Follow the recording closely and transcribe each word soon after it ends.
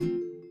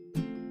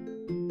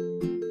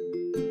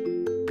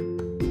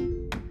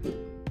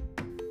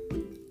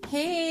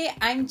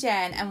I'm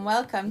Jen and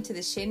welcome to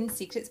the Shane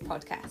Secrets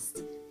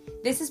podcast.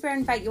 This is where I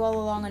invite you all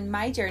along on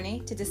my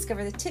journey to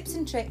discover the tips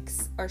and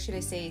tricks, or should I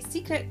say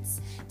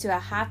secrets, to a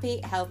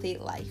happy, healthy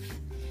life.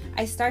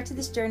 I started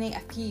this journey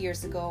a few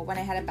years ago when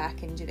I had a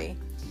back injury.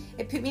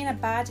 It put me in a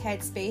bad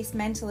headspace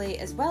mentally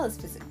as well as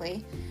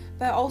physically,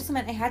 but it also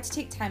meant I had to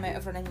take time out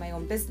of running my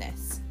own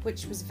business,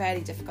 which was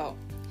very difficult.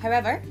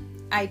 However,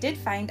 I did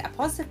find a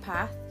positive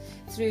path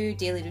through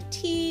daily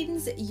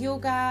routines,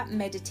 yoga,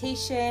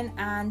 meditation,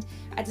 and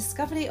a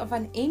discovery of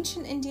an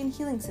ancient Indian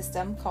healing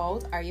system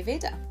called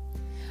Ayurveda.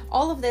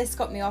 All of this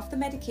got me off the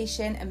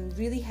medication and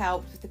really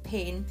helped with the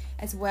pain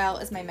as well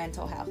as my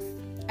mental health.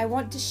 I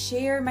want to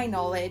share my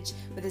knowledge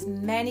with as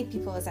many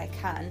people as I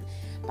can,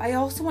 but I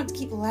also want to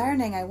keep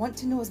learning. I want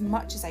to know as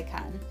much as I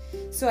can.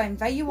 So I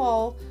invite you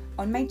all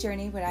on my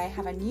journey where I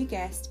have a new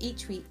guest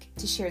each week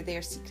to share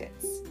their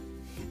secrets.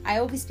 I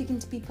will be speaking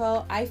to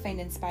people I find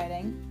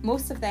inspiring.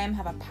 Most of them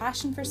have a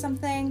passion for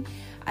something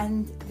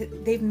and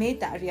they've made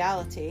that a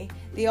reality.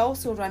 They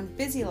also run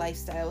busy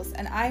lifestyles,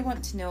 and I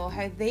want to know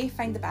how they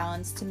find the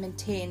balance to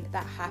maintain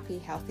that happy,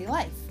 healthy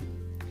life.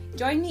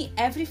 Join me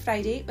every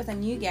Friday with a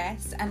new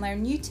guest and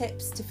learn new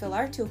tips to fill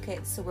our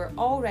toolkits so we're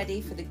all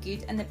ready for the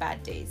good and the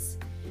bad days.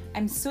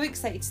 I'm so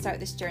excited to start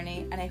this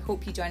journey and I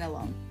hope you join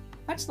along.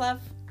 Much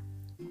love.